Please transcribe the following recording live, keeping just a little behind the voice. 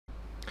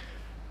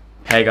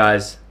Hey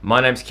guys, my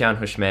name's Keyan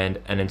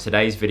Houshmand, and in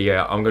today's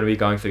video I'm going to be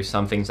going through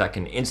some things that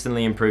can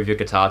instantly improve your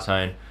guitar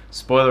tone.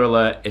 Spoiler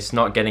alert, it's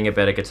not getting a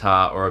better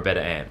guitar or a better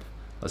amp.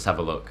 Let's have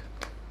a look.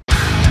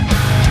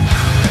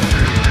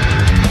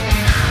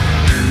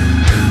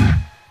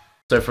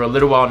 So for a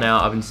little while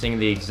now, I've been seeing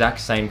the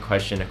exact same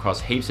question across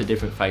heaps of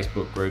different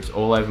Facebook groups,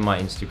 all over my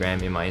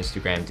Instagram, in my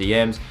Instagram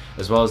DMs,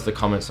 as well as the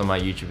comments on my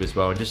YouTube as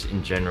well, and just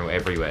in general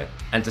everywhere.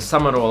 And to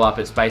sum it all up,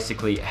 it's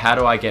basically, how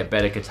do I get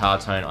better guitar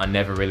tone? I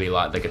never really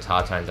like the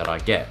guitar tone that I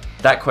get.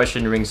 That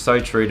question rings so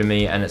true to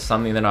me, and it's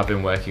something that I've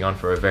been working on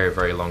for a very,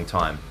 very long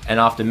time. And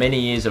after many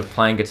years of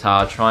playing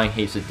guitar, trying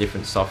heaps of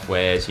different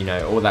softwares, you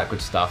know, all that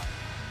good stuff,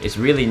 it's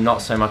really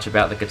not so much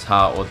about the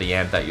guitar or the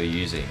amp that you're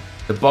using.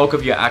 The bulk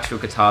of your actual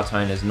guitar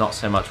tone is not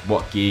so much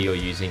what gear you're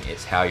using,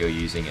 it's how you're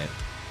using it.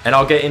 And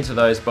I'll get into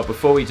those, but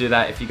before we do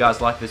that, if you guys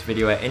like this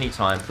video at any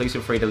time, please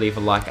feel free to leave a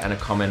like and a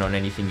comment on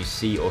anything you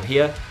see or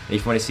hear. And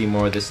if you want to see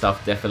more of this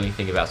stuff, definitely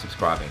think about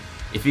subscribing.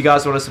 If you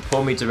guys want to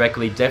support me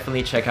directly,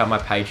 definitely check out my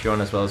Patreon,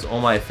 as well as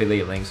all my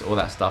affiliate links. All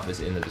that stuff is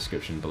in the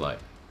description below.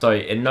 So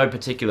in no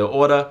particular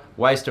order,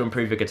 ways to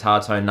improve your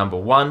guitar tone. Number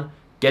one,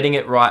 getting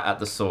it right at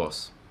the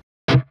source.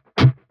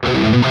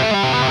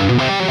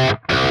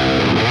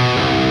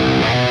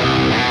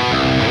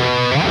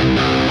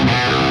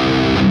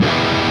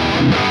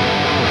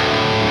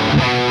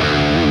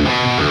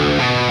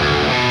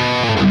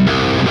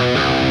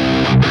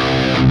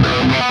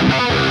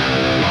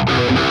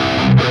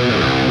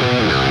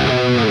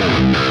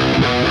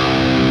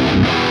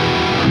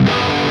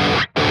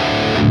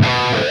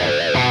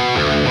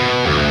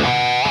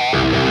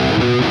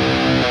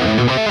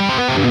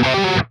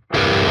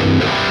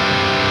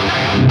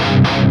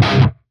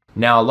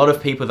 Now, a lot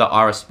of people that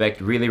I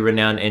respect, really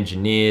renowned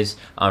engineers,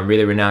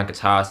 really renowned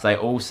guitarists, they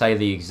all say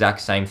the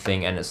exact same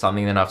thing, and it's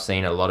something that I've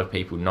seen a lot of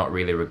people not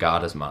really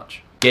regard as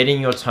much.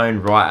 Getting your tone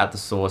right at the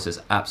source is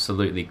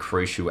absolutely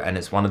crucial, and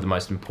it's one of the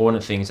most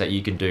important things that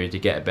you can do to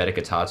get a better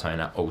guitar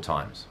tone at all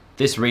times.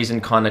 This reason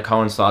kind of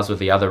coincides with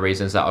the other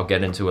reasons that I'll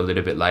get into a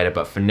little bit later,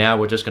 but for now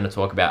we're just going to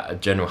talk about a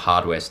general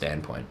hardware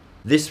standpoint.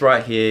 This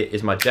right here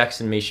is my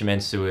Jackson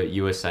Misha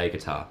USA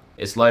guitar.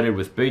 It's loaded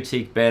with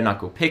boutique bare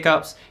knuckle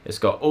pickups. It's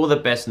got all the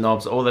best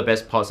knobs, all the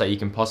best pots that you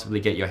can possibly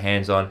get your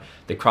hands on.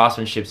 The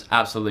craftsmanship's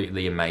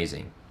absolutely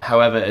amazing.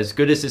 However, as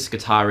good as this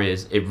guitar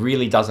is, it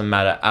really doesn't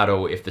matter at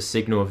all if the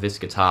signal of this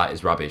guitar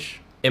is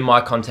rubbish. In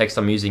my context,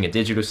 I'm using a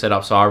digital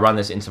setup, so I run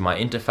this into my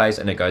interface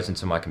and it goes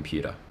into my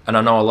computer. And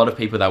I know a lot of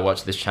people that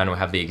watch this channel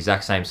have the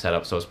exact same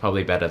setup, so it's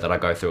probably better that I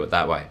go through it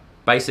that way.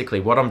 Basically,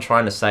 what I'm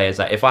trying to say is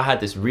that if I had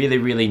this really,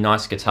 really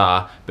nice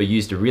guitar, but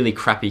used a really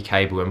crappy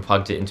cable and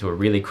plugged it into a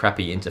really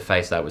crappy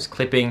interface that was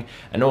clipping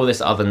and all this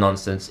other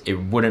nonsense, it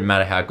wouldn't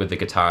matter how good the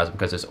guitar is,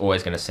 because it's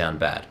always going to sound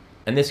bad.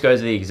 And this goes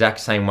the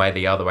exact same way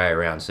the other way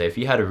around. So if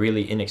you had a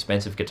really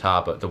inexpensive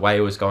guitar, but the way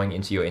it was going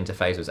into your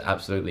interface was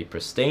absolutely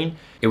pristine,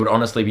 it would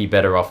honestly be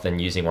better off than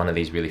using one of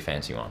these really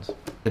fancy ones.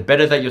 The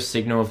better that your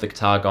signal of the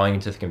guitar going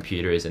into the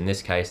computer is, in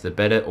this case, the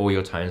better all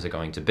your tones are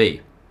going to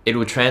be. It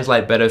will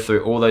translate better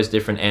through all those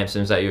different amp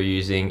sims that you're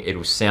using, it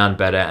will sound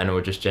better, and it will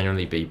just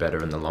generally be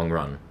better in the long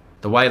run.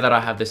 The way that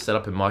I have this set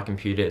up in my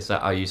computer is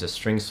that I use a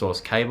string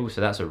source cable, so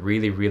that's a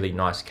really, really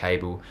nice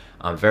cable,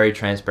 very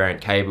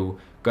transparent cable,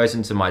 goes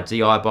into my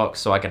DI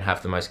box so I can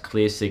have the most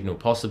clear signal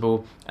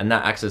possible, and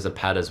that acts as a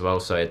pad as well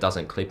so it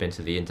doesn't clip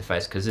into the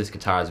interface, because this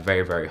guitar is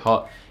very, very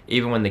hot.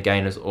 Even when the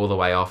gain is all the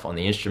way off on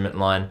the instrument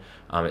line,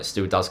 it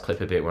still does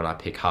clip a bit when I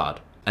pick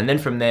hard. And then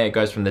from there, it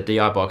goes from the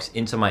DI box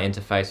into my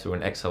interface through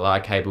an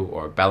XLR cable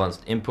or a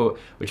balanced input,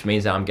 which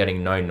means that I'm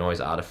getting no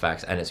noise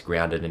artifacts and it's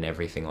grounded and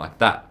everything like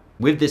that.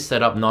 With this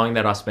setup, knowing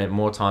that I spent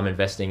more time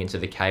investing into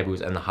the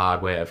cables and the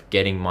hardware of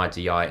getting my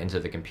DI into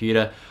the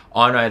computer,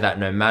 I know that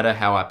no matter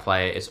how I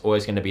play it, it's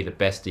always going to be the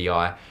best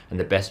DI and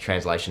the best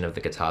translation of the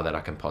guitar that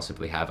I can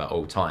possibly have at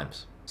all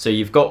times. So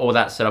you've got all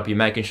that set up, you're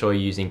making sure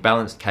you're using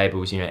balanced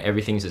cables, you know,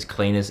 everything's as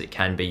clean as it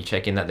can be,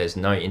 checking that there's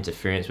no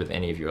interference with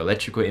any of your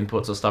electrical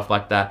inputs or stuff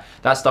like that.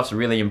 That stuff's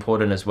really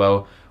important as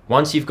well.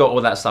 Once you've got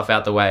all that stuff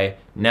out the way,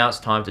 now it's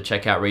time to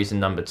check out reason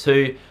number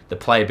two, the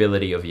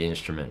playability of your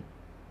instrument.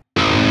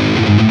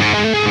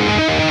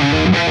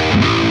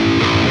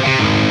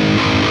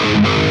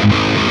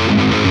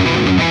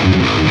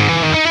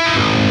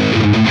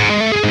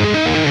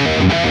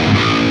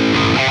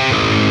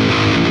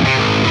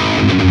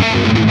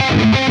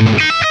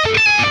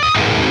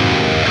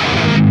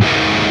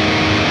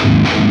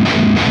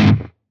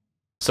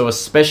 So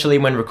especially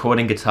when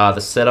recording guitar, the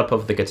setup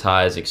of the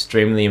guitar is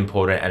extremely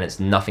important, and it's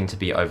nothing to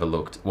be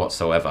overlooked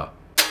whatsoever.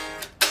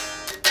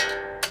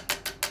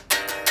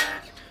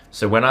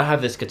 So when I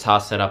have this guitar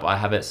set up, I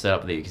have it set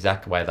up the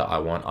exact way that I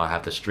want. I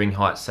have the string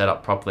height set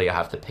up properly. I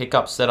have the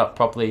pickups set up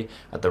properly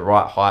at the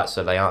right height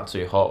so they aren't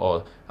too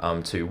hot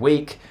or too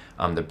weak.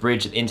 The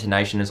bridge, the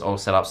intonation is all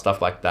set up,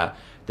 stuff like that.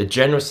 The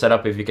general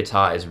setup of your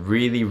guitar is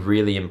really,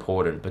 really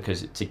important,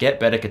 because to get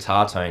better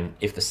guitar tone,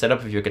 if the setup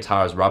of your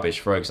guitar is rubbish,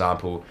 for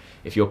example,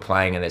 if you're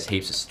playing and there's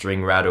heaps of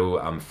string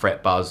rattle,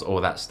 fret buzz,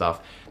 all that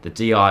stuff, the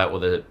DI or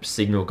the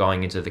signal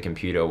going into the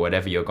computer or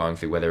whatever you're going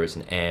through, whether it's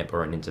an amp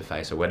or an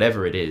interface or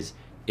whatever it is,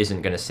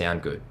 isn't going to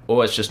sound good,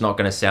 or it's just not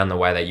going to sound the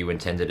way that you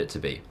intended it to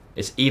be.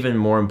 It's even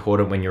more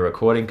important when you're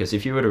recording, because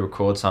if you were to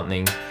record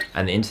something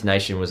and the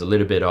intonation was a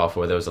little bit off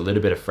or there was a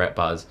little bit of fret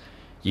buzz,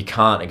 you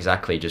can't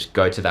exactly just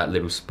go to that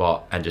little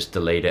spot and just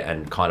delete it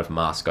and kind of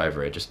mask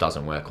over it. It just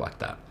doesn't work like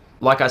that.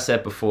 Like I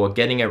said before,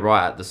 getting it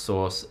right at the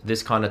source,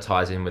 this kind of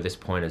ties in with this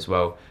point as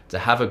well. To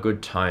have a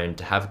good tone,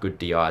 to have good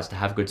DIs, to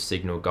have good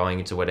signal going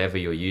into whatever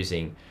you're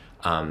using,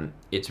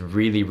 it's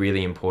really,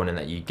 really important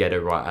that you get it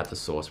right at the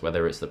source,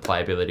 whether it's the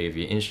playability of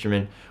your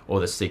instrument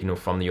or the signal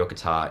from your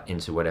guitar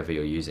into whatever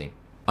you're using.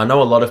 I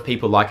know a lot of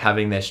people like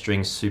having their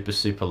strings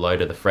super low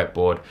to the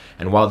fretboard,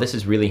 and while this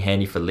is really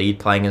handy for lead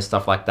playing and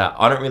stuff like that,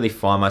 I don't really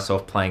find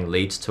myself playing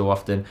leads too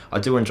often. I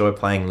do enjoy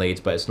playing leads,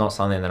 but it's not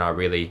something that I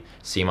really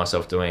see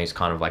myself doing. It's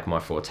kind of like my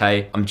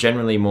forte. I'm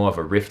generally more of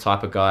a riff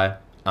type of guy.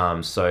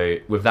 So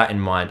with that in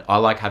mind, I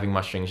like having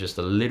my strings just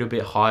a little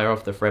bit higher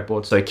off the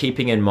fretboard. So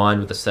keeping in mind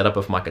with the setup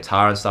of my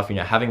guitar and stuff, you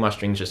know, having my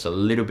strings just a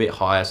little bit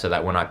higher so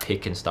that when I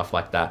pick and stuff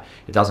like that,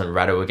 it doesn't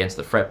rattle against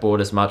the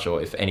fretboard as much,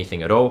 or if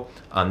anything at all.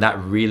 That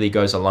really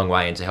goes a long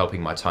way into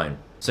helping my tone.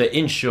 So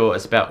in short,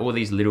 it's about all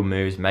these little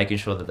moves, making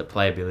sure that the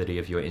playability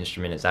of your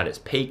instrument is at its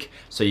peak,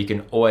 so you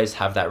can always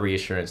have that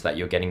reassurance that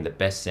you're getting the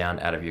best sound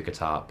out of your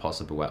guitar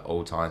possible at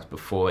all times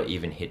before it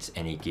even hits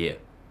any gear.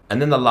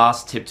 And then the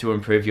last tip to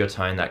improve your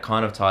tone that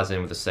kind of ties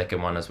in with the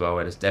second one as well,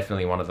 and is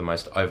definitely one of the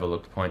most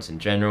overlooked points in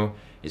general,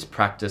 is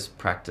practice,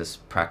 practice,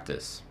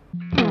 practice.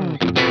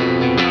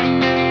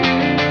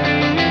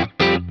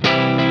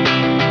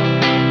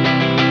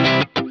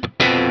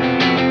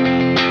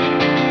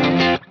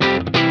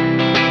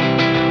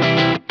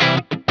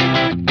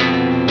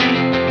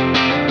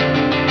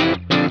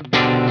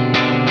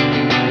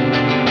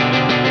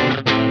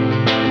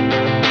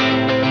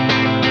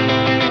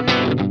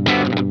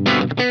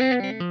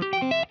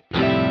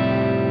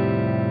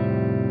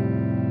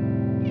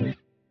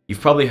 You've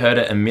probably heard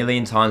it a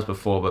million times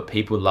before, but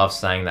people love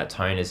saying that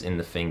tone is in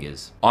the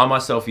fingers. I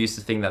myself used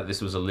to think that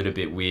this was a little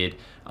bit weird.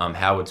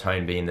 How would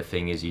tone be in the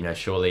fingers? You know,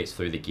 surely it's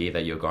through the gear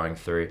that you're going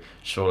through.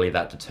 Surely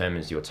that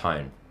determines your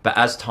tone. But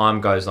as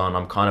time goes on,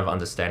 I'm kind of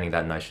understanding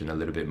that notion a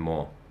little bit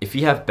more. If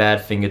you have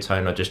bad finger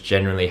tone or just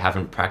generally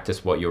haven't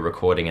practiced what you're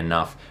recording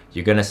enough,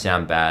 you're gonna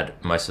sound bad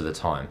most of the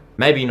time.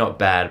 Maybe not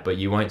bad, but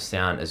you won't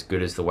sound as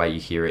good as the way you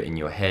hear it in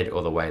your head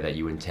or the way that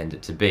you intend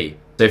it to be.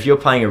 So if you're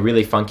playing a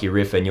really funky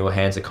riff and your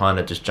hands are kind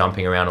of just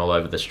jumping around all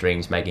over the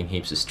strings, making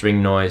heaps of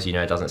string noise, you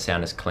know, it doesn't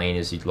sound as clean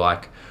as you'd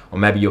like, or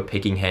maybe your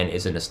picking hand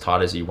isn't as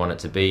tight as you want it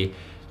to be,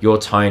 your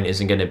tone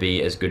isn't going to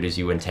be as good as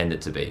you intend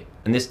it to be.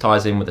 And this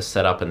ties in with the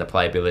setup and the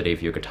playability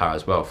of your guitar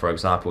as well. For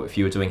example, if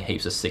you were doing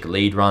heaps of sick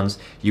lead runs,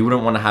 you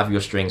wouldn't want to have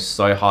your strings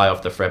so high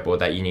off the fretboard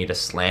that you need to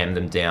slam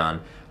them down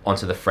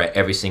onto the fret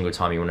every single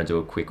time you want to do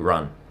a quick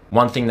run.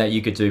 One thing that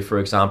you could do, for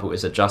example,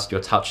 is adjust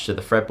your touch to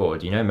the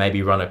fretboard. You know,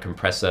 maybe run a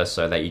compressor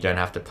so that you don't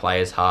have to play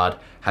as hard,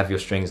 have your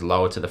strings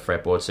lower to the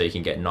fretboard so you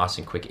can get nice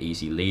and quick,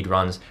 easy lead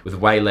runs with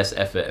way less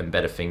effort and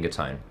better finger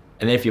tone.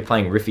 And then if you're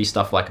playing riffy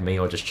stuff like me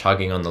or just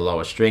chugging on the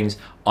lower strings,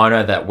 I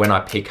know that when I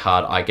pick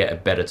hard, I get a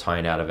better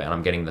tone out of it and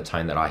I'm getting the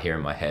tone that I hear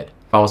in my head.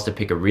 If I was to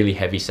pick a really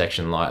heavy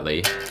section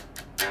lightly,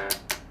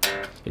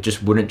 it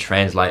just wouldn't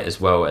translate as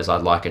well as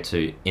I'd like it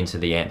to into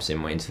the amp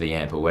sim or into the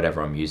amp or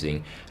whatever I'm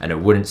using, and it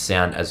wouldn't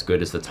sound as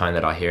good as the tone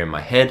that I hear in my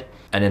head,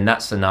 and in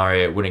that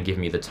scenario it wouldn't give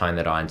me the tone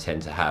that I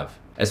intend to have.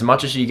 As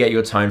much as you get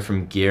your tone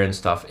from gear and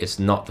stuff, it's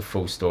not the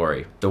full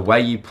story. The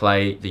way you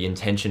play, the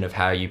intention of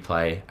how you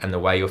play, and the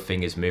way your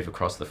fingers move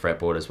across the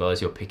fretboard as well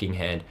as your picking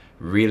hand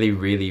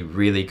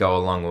really go a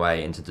long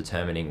way into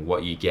determining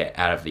what you get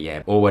out of the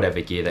amp or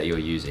whatever gear that you're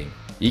using.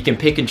 You can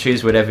pick and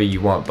choose whatever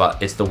you want,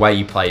 but it's the way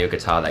you play your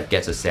guitar that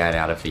gets a sound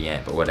out of the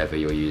amp or whatever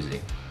you're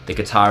using. The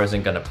guitar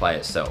isn't going to play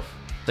itself.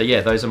 So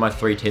yeah, those are my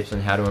 3 tips on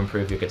how to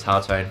improve your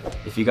guitar tone.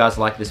 If you guys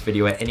like this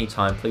video at any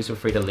time, please feel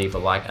free to leave a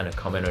like and a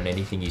comment on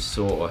anything you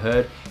saw or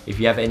heard. If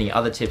you have any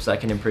other tips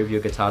that can improve your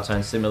guitar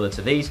tone similar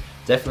to these,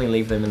 definitely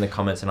leave them in the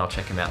comments and I'll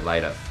check them out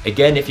later.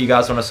 Again, if you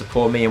guys want to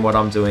support me and what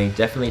I'm doing,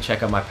 definitely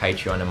check out my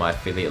Patreon and my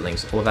affiliate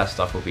links. All that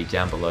stuff will be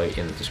down below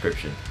in the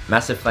description.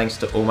 Massive thanks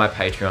to all my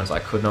Patreons. I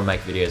could not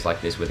make videos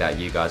like this without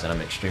you guys, and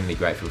I'm extremely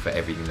grateful for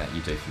everything that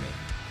you do for me.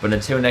 But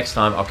until next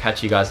time, I'll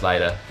catch you guys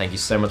later. Thank you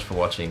so much for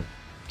watching.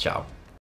 Ciao.